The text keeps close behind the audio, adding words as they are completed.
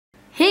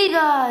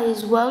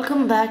Guys,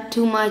 welcome back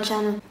to my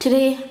channel.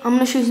 Today I'm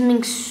gonna show you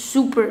something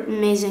super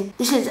amazing.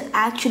 This is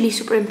actually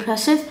super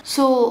impressive.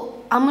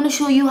 So I'm gonna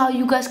show you how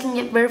you guys can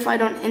get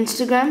verified on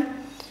Instagram,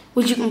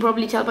 which you can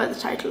probably tell by the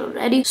title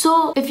already.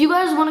 So if you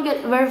guys want to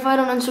get verified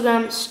on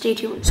Instagram, stay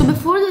tuned. So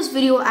before this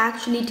video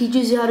actually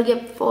teaches you how to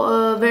get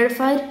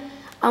verified,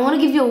 I want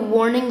to give you a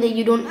warning that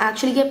you don't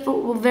actually get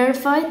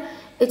verified.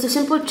 It's a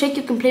simple trick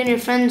you can play on your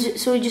friends,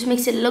 so it just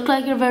makes it look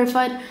like you're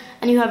verified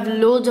and you have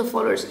loads of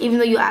followers, even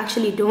though you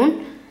actually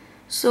don't.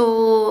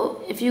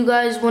 So if you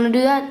guys want to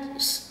do that,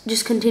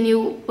 just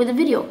continue with the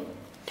video.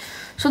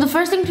 So the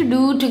first thing to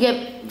do to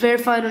get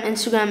verified on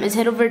Instagram is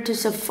head over to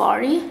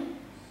Safari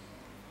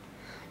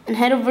and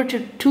head over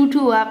to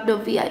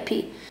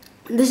tutuapp.vip.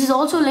 This is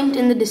also linked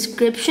in the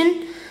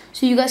description,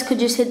 so you guys could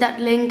just hit that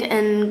link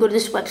and go to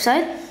this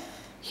website.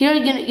 Here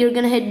you're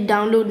gonna hit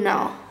download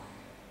now,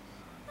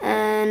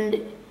 and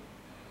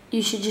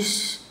you should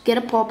just get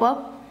a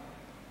pop-up.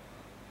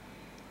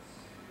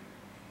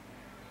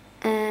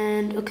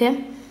 And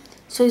okay,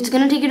 so it's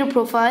gonna take you to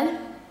profile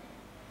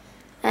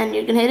and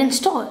you're gonna hit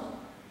install.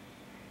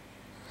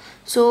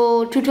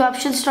 So Tutu app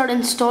should start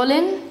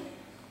installing,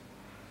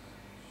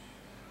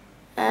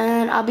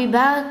 and I'll be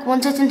back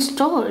once it's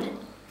installed.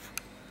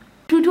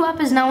 Tutu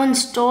app is now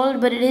installed,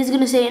 but it is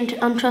gonna say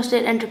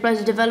untrusted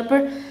enterprise developer.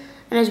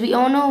 And as we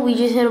all know, we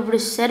just head over to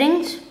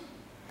settings,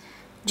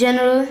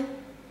 general,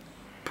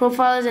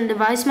 profiles and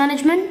device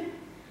management,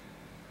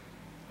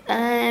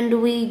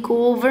 and we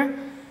go over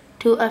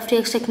to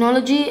FTX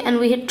technology and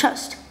we hit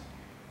trust.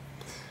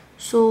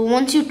 So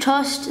once you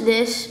trust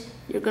this,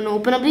 you're gonna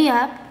open up the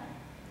app.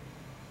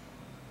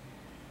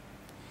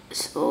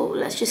 So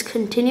let's just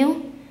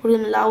continue. We're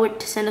gonna allow it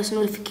to send us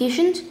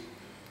notifications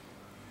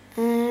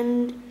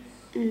and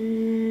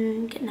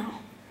get now.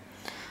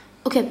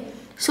 Okay,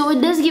 so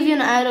it does give you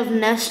an ad of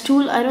Nest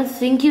tool. I don't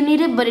think you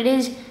need it, but it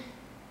is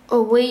a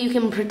way you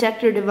can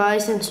protect your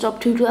device and stop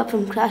Tutu app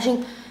from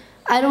crashing.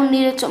 I don't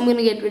need it, so I'm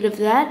gonna get rid of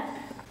that.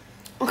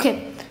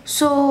 Okay,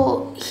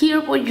 so here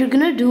what you're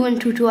gonna do in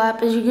Tutu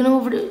app is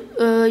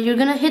you're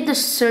gonna hit the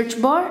search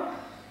bar,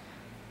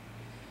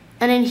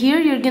 and in here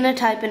you're gonna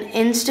type in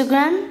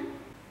Instagram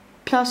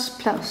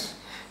 ++.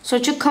 So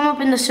it should come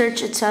up in the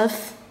search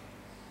itself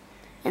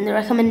in the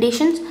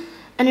recommendations,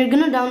 and you're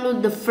gonna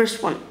download the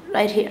first one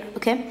right here.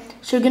 Okay,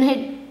 so you're gonna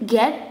hit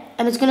get,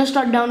 and it's gonna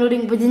start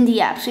downloading within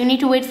the app. So you need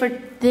to wait for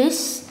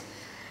this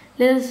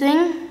little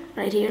thing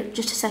right here,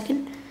 just a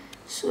second.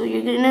 So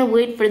you're gonna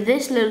wait for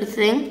this little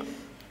thing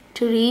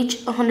to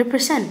reach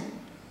 100%,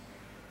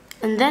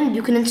 and then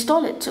you can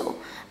install it. So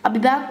I'll be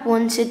back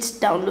once it's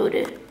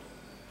downloaded.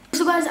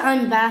 So guys,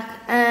 I'm back,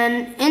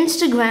 and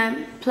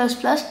Instagram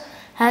 ++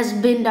 has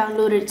been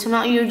downloaded. So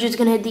now you're just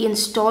gonna hit the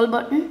install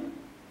button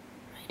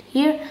right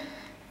here,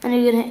 and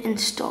you're gonna hit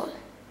install.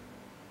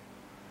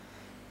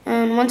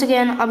 And once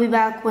again, I'll be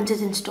back once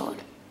it's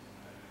installed.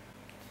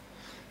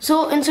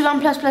 So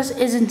Instagram ++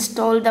 is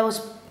installed. That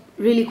was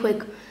really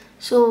quick.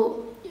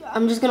 So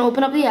I'm just gonna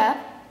open up the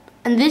app,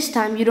 and this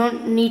time you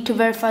don't need to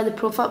verify the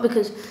profile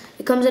because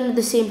it comes under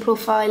the same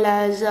profile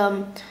as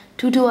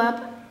Tutu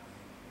app,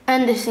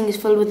 and this thing is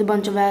filled with a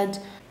bunch of ads.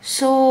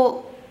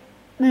 So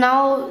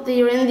now that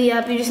you're in the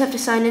app, you just have to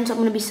sign in. So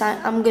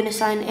I'm gonna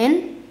sign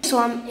in. So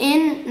I'm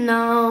in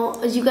now.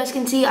 As you guys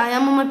can see, I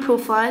am on my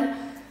profile,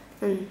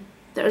 and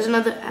there's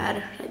another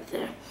ad right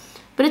there,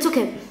 but it's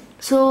okay.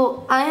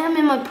 So I am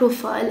in my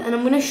profile, and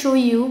I'm gonna show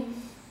you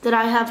that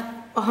I have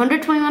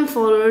 121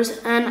 followers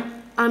and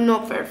I'm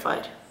not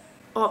verified,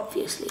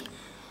 obviously.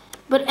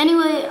 But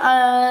anyway,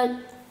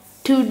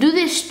 to do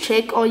this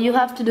trick, all you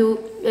have to do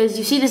is,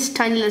 you see this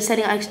tiny little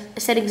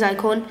settings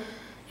icon,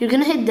 you're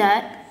gonna hit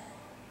that,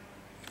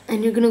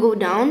 and you're gonna go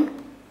down,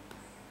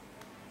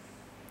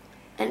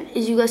 and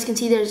as you guys can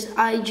see, there's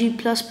IG++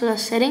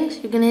 settings.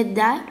 You're gonna hit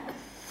that,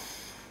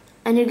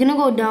 and you're gonna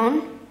go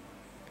down,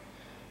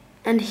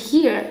 and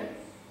here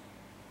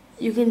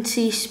you can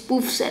see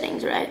spoof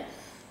settings, right?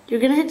 You're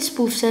gonna hit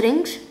spoof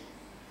settings,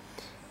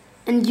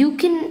 and you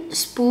can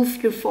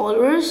spoof your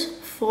followers,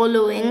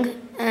 following,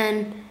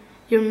 and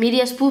your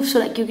media spoof, so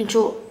like you can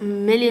show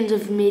millions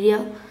of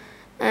media,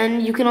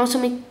 and you can also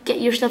get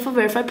yourself a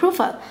verified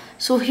profile.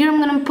 So here I'm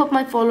gonna put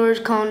my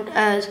followers count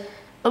as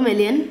 1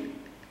 million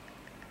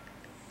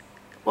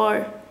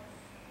or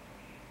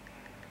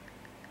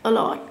a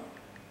lot.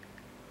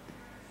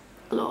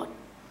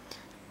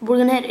 We're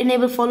gonna hit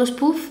enable follow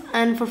spoof,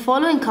 and for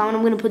following count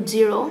I'm gonna put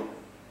 0.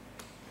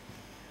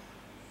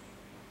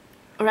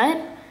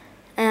 Alright,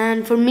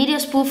 and for media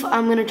spoof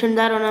I'm gonna turn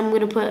that on. I'm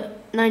gonna put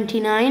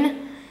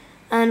 99,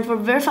 and for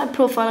verified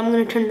profile I'm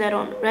gonna turn that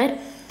on. Right,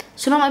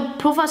 so now my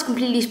profile is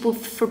completely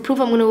spoofed. For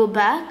proof, I'm gonna go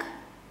back,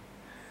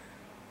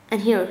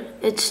 and here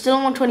it's still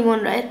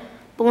 121, right?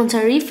 But once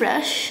I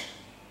refresh,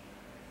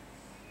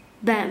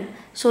 bam,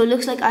 so it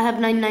looks like I have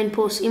 99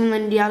 posts, even though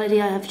in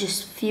reality I have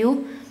just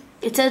few.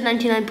 It says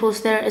 99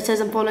 posts there. It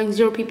says I'm following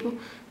 0 people,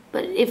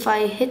 but if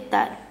I hit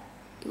that,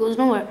 it goes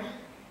nowhere.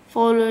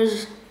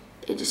 Followers,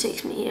 it just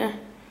takes me here.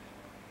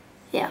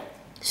 Yeah,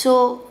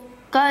 so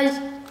guys,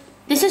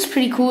 this is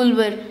pretty cool,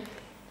 but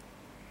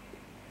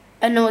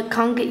no, it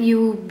can't get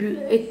you,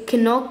 it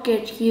cannot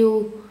get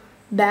you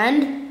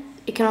banned,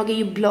 it cannot get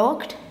you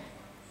blocked.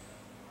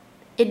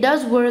 It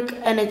does work,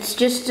 and it's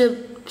just a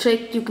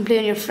trick you can play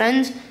on your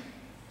friends.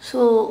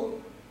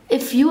 So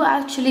if you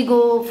actually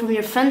go from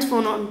your friend's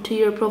phone onto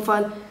your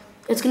profile,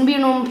 it's gonna be a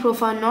normal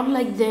profile, not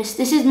like this.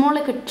 This is more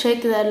like a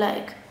trick that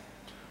like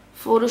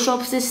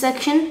photoshops this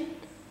section,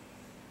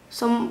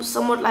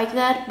 somewhat like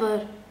that,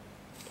 but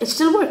it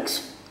still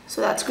works,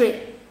 so that's great.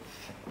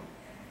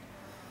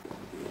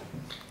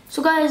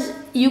 So guys,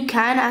 you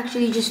can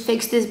actually just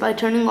fix this by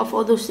turning off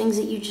all those things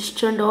that you just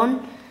turned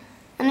on,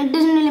 and it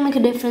doesn't really make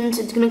a difference.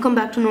 It's gonna come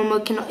back to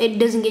normal. It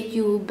doesn't get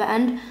you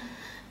banned,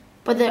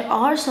 but there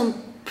are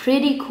some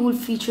pretty cool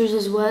features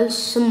as well,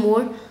 some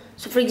more.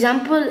 So for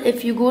example,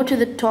 if you go to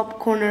the top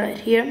corner right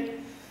here,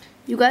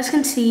 you guys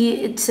can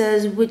see it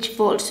says which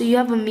vault. So you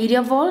have a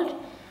media vault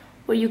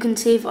where you can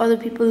save other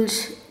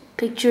people's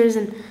pictures,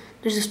 and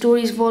there's a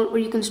stories vault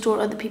where you can store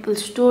other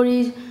people's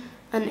stories.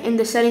 And in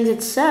the settings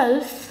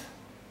itself,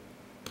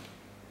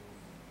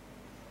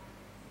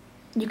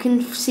 you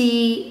can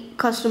see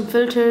custom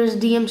filters,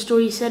 DM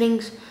story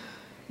settings.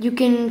 You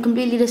can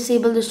completely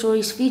disable the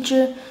stories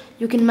feature.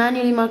 You can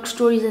manually mark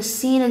stories as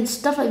seen and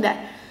stuff like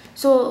that.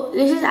 So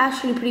this is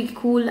actually pretty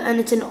cool, and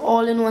it's an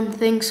all-in-one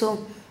thing,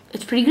 so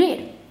it's pretty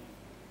great.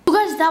 So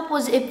guys, that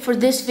was it for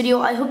this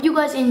video. I hope you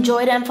guys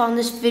enjoyed and found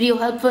this video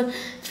helpful.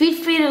 Feel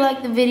free to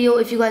like the video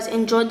if you guys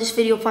enjoyed this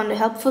video, found it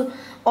helpful.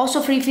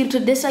 Also feel free to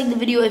dislike the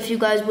video if you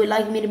guys would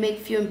like me to make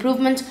a few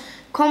improvements.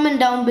 Comment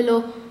down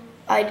below.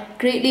 I'd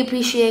greatly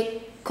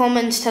appreciate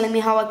comments telling me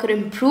how I could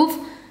improve.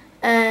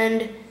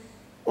 And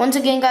once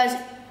again guys,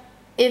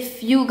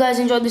 if you guys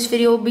enjoyed this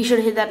video, be sure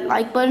to hit that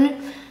like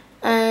button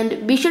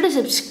and be sure to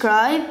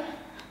subscribe,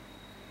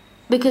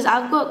 because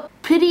I've got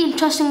pretty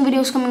interesting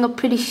videos coming up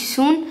pretty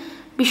soon.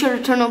 Be sure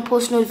to turn on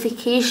post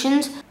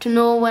notifications to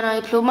know when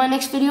I upload my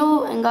next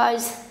video. And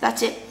guys,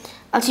 that's it.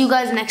 I'll see you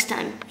guys next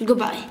time.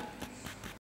 Goodbye.